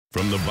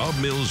From the Bob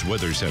Mills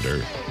Weather Center,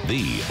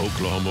 the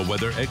Oklahoma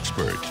weather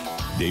expert,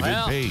 David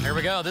Payne. Here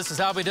we go. This is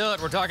how we do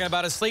it. We're talking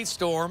about a sleet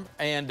storm,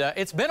 and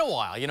it's been a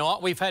while. You know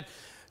what? We've had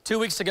 2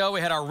 weeks ago, we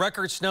had our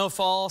record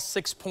snowfall,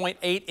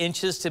 6.8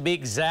 inches to be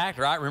exact,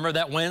 right? Remember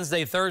that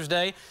Wednesday,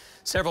 Thursday,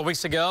 several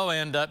weeks ago,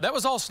 and that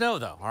was all snow,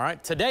 though, all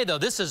right? Today, though,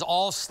 this is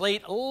all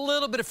sleet, a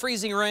little bit of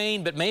freezing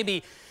rain, but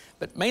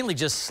mainly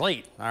just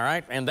sleet, all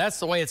right? And that's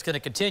the way it's going to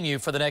continue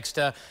for the next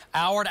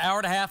hour to hour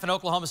and a half in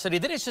Oklahoma City.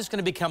 Then it's just going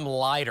to become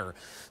lighter.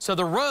 So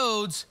the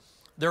roads,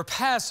 they're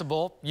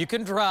passable. You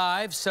can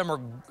drive. Some are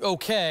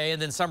okay,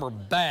 and then some are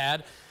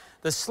bad.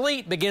 The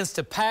sleet begins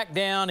to pack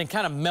down and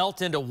kind of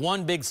melt into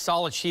one big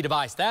solid sheet of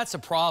ice. That's a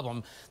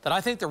problem that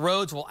I think the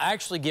roads will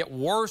actually get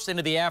worse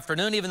into the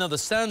afternoon, even though the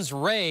sun's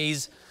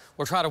rays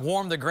will try to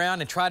warm the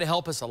ground and try to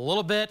help us a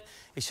little bit.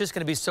 It's just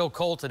going to be so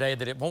cold today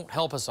that it won't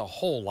help us a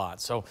whole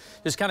lot. So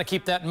just kind of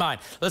keep that in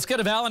mind. Let's go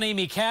to Val and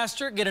Amy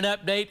Castor, get an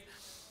update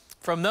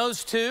from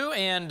those two,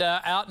 and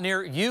out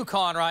near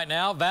Yukon right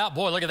now. Val,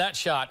 boy, look at that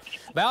shot.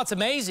 Val, it's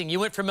amazing. You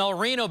went from El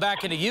Reno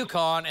back into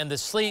Yukon, and the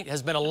sleet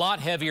has been a lot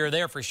heavier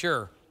there for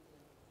sure.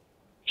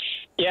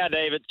 Yeah,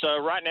 David.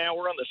 So right now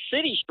we're on the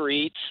city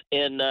streets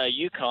in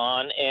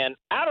Yukon, and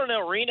out in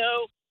El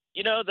Reno,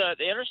 you know, the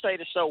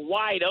interstate is so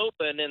wide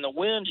open, and the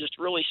wind just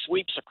really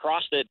sweeps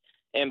across it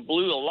and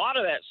blew a lot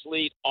of that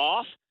sleet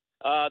off.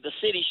 The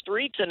city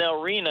streets in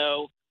El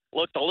Reno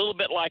looked a little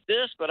bit like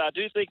this, but I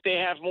do think they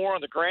have more on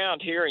the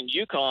ground here in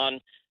Yukon.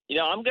 You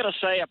know, I'm going to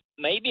say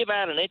maybe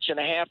about 1.5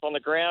 inches on the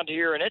ground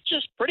here, and it's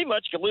just pretty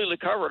much completely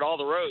covered all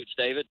the roads,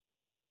 David.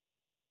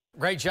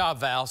 Great job,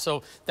 Val.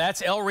 So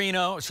that's El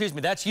Reno,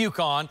 that's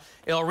Yukon.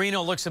 El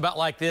Reno looks about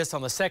like this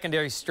on the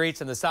secondary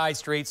streets and the side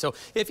streets. So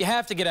if you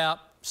have to get out,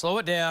 slow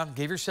it down,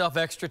 give yourself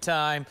extra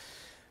time.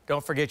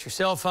 Don't forget your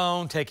cell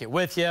phone, take it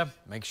with you.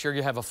 Make sure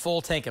you have a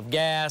full tank of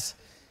gas.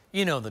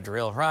 You know the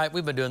drill, right?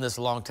 We've been doing this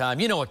a long time.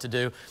 You know what to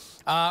do.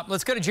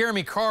 Let's go to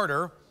Jeremy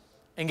Carter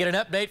and get an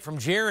update from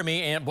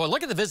Jeremy. And boy,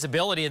 look at the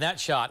visibility in that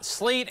shot.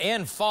 Sleet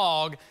and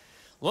fog,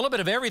 a little bit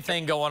of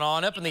everything going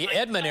on up in the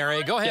Edmond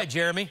area. Go ahead,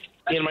 Jeremy.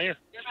 In my ear.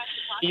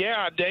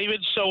 Yeah, David.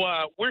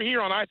 So we're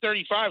here on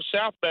I-35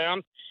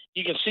 southbound.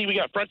 You can see we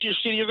got Frontier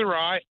City to the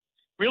right.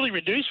 Really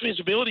reduced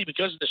visibility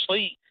because of the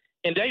sleet.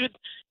 And, David,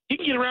 you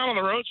can get around on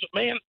the roads, but,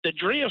 man, the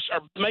drifts are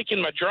making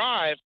my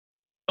drive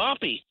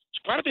bumpy.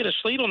 There's quite a bit of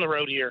sleet on the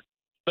road here.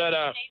 But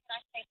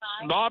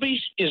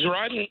Bobby is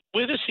riding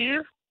with us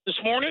here this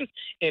morning,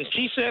 and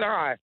she said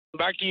hi.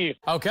 Back to you.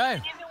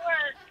 Okay.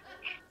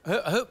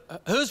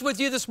 Who's with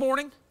you this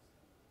morning?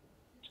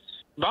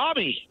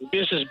 Bobby.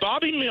 This is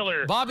Bobby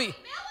Miller. Bobby.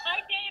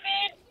 Hi,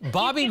 David.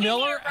 Bobby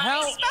Miller?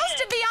 How? He's supposed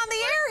to be on the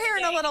air here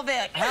in a little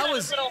bit. How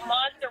was? A little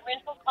Mazda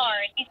rental car,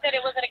 and he said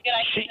it wasn't a good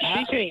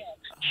idea.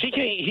 She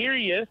can't hear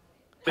you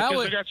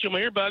because I got you on my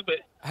earbud, but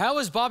how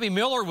is Bobby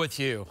Miller with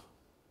you?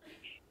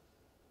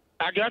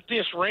 I got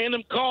this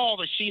random call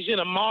that she's in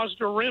a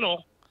Mazda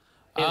rental,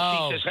 and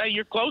she says, "Hey,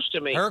 you're close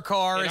to me." Her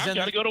car is in. I've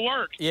got to go to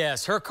work.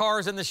 Yes, her car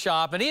is in the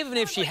shop, and even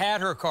if she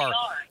had her car,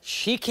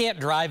 she can't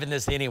drive in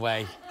this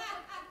anyway.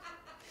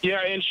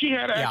 Yeah, and she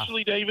had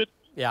actually, David.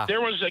 Yeah.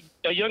 There was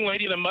a young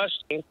lady in a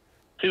Mustang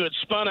who had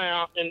spun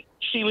out, and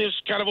she lives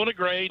kind of on a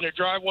grade, and her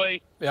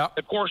driveway,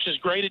 of course, is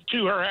graded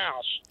to her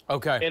house.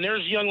 Okay. And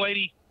there's a young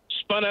lady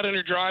spun out in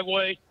her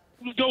driveway,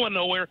 going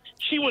nowhere.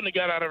 She wouldn't have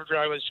got out of her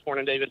driveway this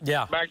morning, David.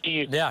 Yeah. Back to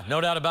you. Yeah, no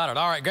doubt about it.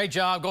 All right, great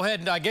job. Go ahead,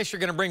 and I guess you're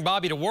going to bring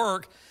Bobby to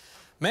work.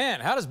 Man,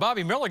 how does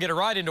Bobby Miller get a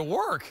ride into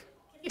work?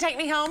 You take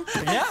me home?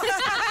 Yeah.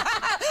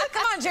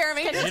 Come on,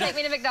 Jeremy. Can you take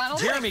me to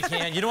McDonald's? Jeremy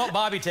can. You don't want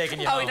Bobby taking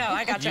you home. Oh, no,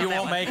 I got you. You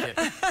won't make it.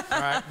 All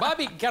right.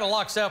 Bobby kind of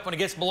locks up when it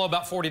gets below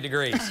about 40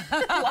 degrees.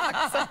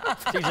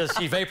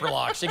 She vapor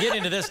locks. You get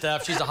into this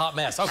stuff, she's a hot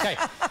mess. Okay.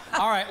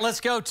 All right, let's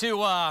go to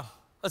Tom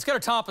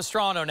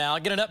Pastrano now.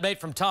 Get an update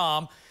from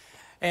Tom.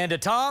 And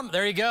Tom,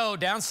 there you go,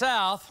 down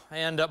south.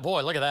 And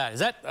boy, look at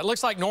that. It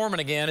looks like Norman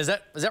again. Is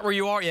that where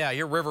you are? Yeah,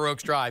 you're River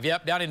Oaks Drive.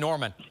 Yep, down in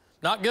Norman.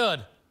 Not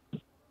good.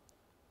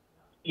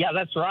 Yeah,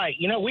 that's right.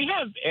 You know, we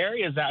have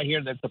areas out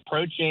here that's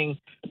approaching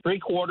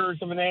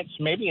 3/4 of an inch,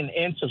 maybe an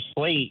inch of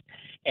sleet.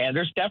 And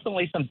there's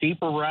definitely some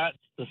deeper ruts.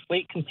 The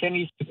sleet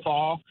continues to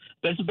fall.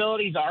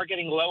 Visibilities are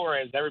getting lower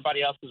as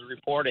everybody else is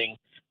reporting.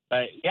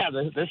 But, yeah,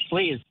 this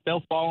sleet is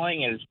still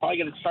falling, and it's probably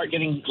going to start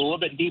getting a little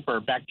bit deeper.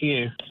 Back to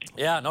you.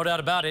 Yeah, no doubt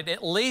about it.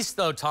 At least,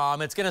 though,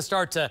 Tom, it's going to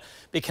start to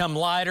become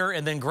lighter,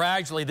 and then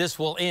gradually this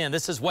will end.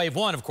 This is wave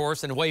 1, of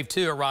course, and wave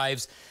 2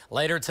 arrives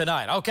later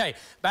tonight. Okay,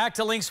 back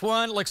to Lynx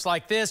 1. Looks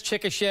like this.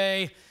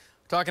 Chickasha,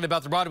 talking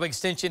about the Broadway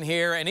extension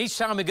here. And each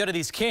time we go to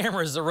these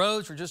cameras, the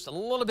roads are just a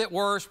little bit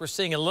worse. We're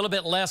seeing a little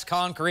bit less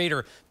concrete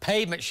or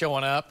pavement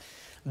showing up.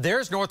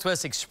 There's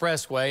Northwest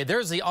Expressway.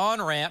 There's the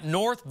on-ramp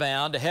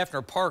northbound to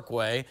Hefner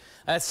Parkway.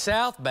 That's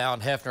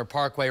southbound Hefner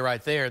Parkway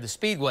right there. The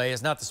Speedway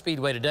is not the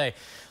Speedway today.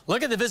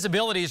 Look at the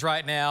visibilities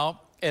right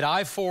now at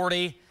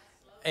I-40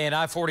 and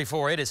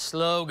I-44. It is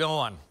slow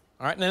going.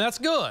 All right, and that's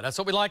good. That's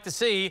what we like to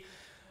see.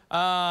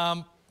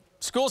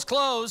 School's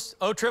closed.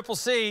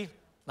 OCCC.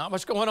 Not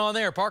much going on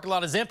there. Parking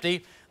lot is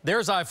empty.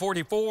 There's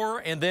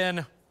I-44, and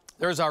then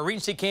There's our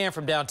Regency cam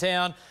from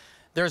downtown.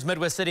 There's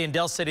Midwest City and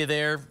Del City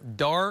there.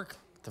 Dark,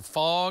 the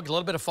fog, a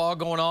little bit of fog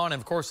going on, and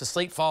of course the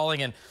sleet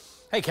falling. And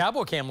hey,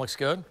 Cowboy cam looks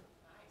good.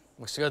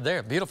 Looks good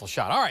there. Beautiful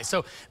shot. All right,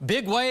 so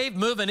big wave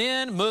moving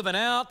in, moving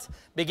out,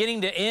 beginning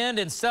to end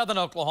in southern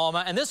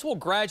Oklahoma. And this will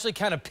gradually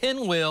kind of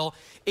pinwheel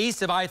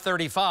east of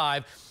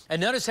I-35.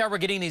 And notice how we're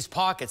getting these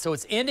pockets. So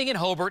it's ending in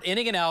Hobart,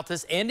 ending in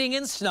Altus, ending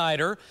in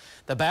Snyder.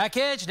 The back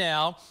edge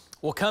now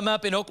will come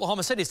up in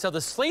Oklahoma City. So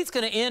the sleet's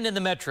going to end in the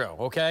metro,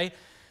 okay?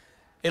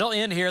 It'll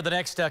end here the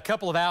next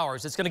couple of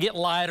hours. It's going to get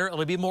lighter.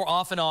 It'll be more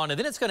off and on, and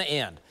then it's going to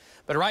end.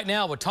 But right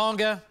now,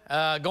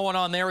 Watonga going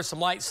on there with some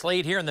light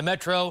sleet here in the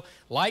metro.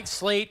 Light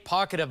sleet,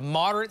 pocket of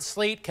moderate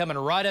sleet coming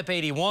right up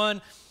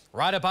 81,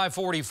 right up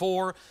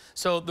I-44.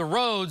 So the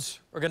roads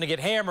are going to get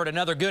hammered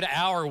another good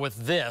hour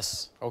with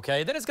this,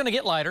 okay? Then it's going to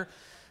get lighter.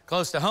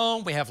 Close to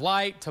home, we have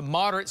light to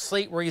moderate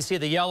sleet where you see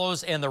the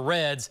yellows and the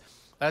reds.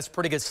 That's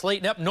pretty good sleet.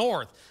 And up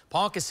north,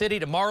 Ponca City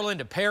to Marlin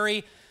to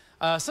Perry.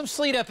 Some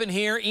sleet up in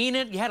here.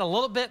 Enid, you had a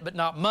little bit, but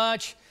not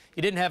much.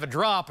 You didn't have a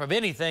drop of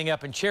anything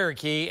up in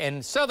Cherokee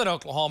and southern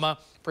Oklahoma.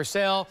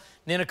 Purcell,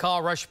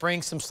 Ninnekah, Rush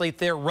Springs, some sleet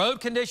there. Road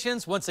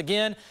conditions, once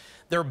again,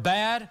 they're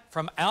bad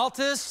from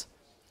Altus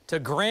to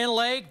Grand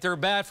Lake. They're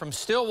bad from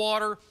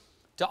Stillwater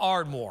to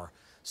Ardmore.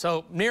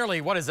 So nearly,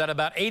 what is that,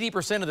 about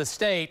 80% of the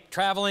state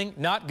traveling,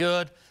 not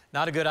good,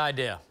 not a good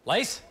idea.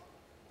 Lace?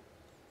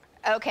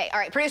 Okay, all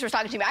right, producer's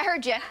talking to me. I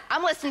heard you.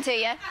 I'm listening to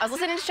you. I was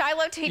listening to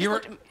Shiloh too.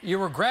 You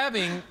were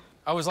grabbing.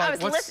 I was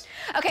like, what's...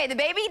 Okay, the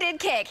baby did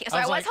kick, so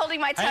I was holding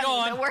my tummy,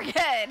 so we're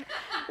good.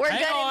 We're good in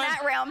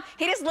that realm.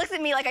 He just looks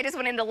at me like I just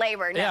went into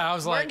labor. No, yeah, I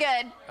was like, we're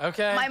good.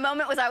 Okay. My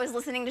moment was I was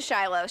listening to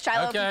Shiloh.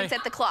 Shiloh, if you can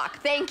set the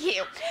clock. Thank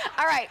you.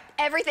 All right,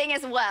 everything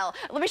is well.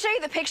 Let me show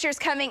you the pictures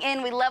coming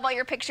in. We love all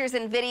your pictures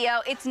and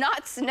video. It's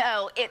not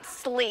snow, it's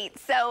sleet.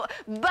 So,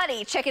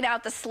 buddy, checking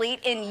out the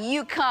sleet in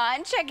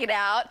Yukon. Check it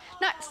out.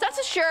 Not so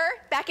sure.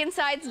 Back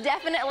inside's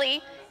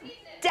definitely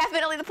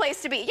the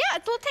place to be. Yeah,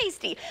 it's a little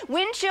tasty.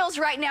 Wind chills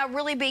right now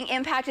really being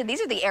impacted.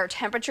 These are the air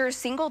temperatures,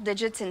 single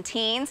digits in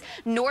teens.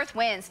 North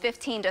winds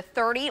 15 to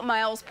 30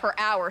 miles per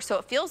hour. So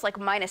it feels like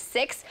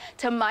 -6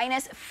 to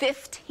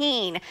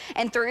 -15.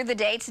 And through the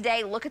day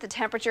today, look at the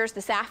temperatures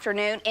this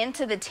afternoon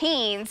into the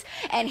teens.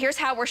 And here's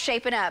how we're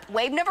shaping up.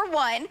 Wave number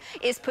 1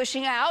 is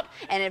pushing out,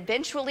 and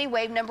eventually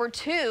wave number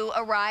 2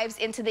 arrives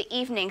into the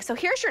evening. So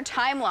here's your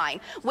timeline.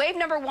 Wave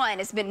number 1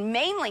 has been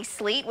mainly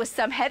sleet with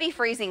some heavy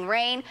freezing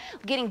rain,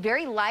 getting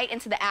very light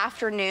into the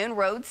afternoon,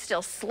 roads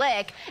still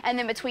slick, and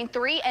then between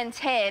 3 and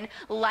 10,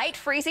 light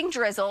freezing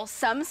drizzle,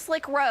 some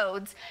slick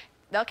roads.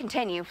 They'll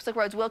continue. Slick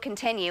roads will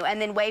continue.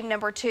 And then wave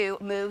number 2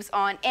 moves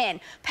on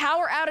in.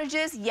 Power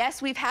outages,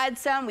 yes, we've had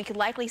some. We could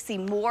likely see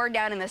more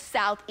down in the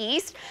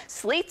southeast.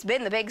 Sleet's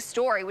been the big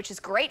story, which is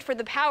great for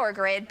the power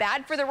grid,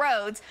 bad for the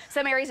roads.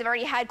 Some areas have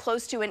already had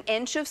close to an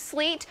inch of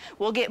sleet.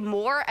 We'll get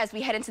more as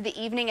we head into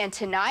the evening and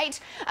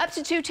tonight. Up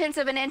to 2/10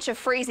 of an inch of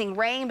freezing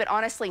rain, but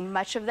honestly,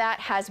 much of that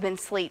has been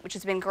sleet, which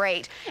has been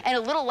great. And a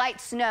little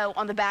light snow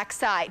on the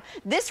backside.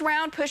 This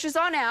round pushes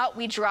on out.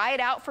 We dry it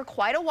out for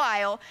quite a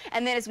while.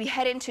 And then as we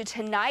head into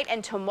tonight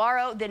and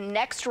tomorrow, the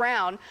next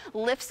round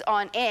lifts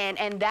on in,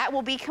 and that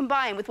will be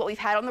combined with what we've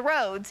had on the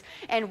roads,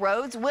 and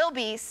roads will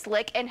be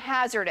slick and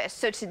hazardous.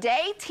 So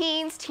today,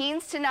 teens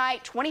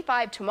tonight,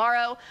 25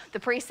 tomorrow. The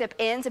precip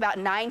ends about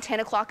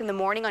 9-10 o'clock in the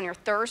morning on your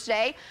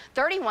Thursday.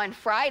 31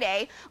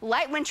 Friday,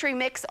 light wintry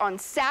mix on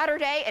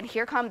Saturday, and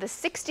here come the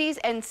 60s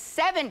and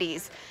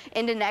 70s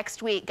into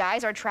next week.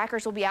 Guys, our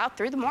trackers will be out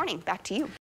through the morning. Back to you.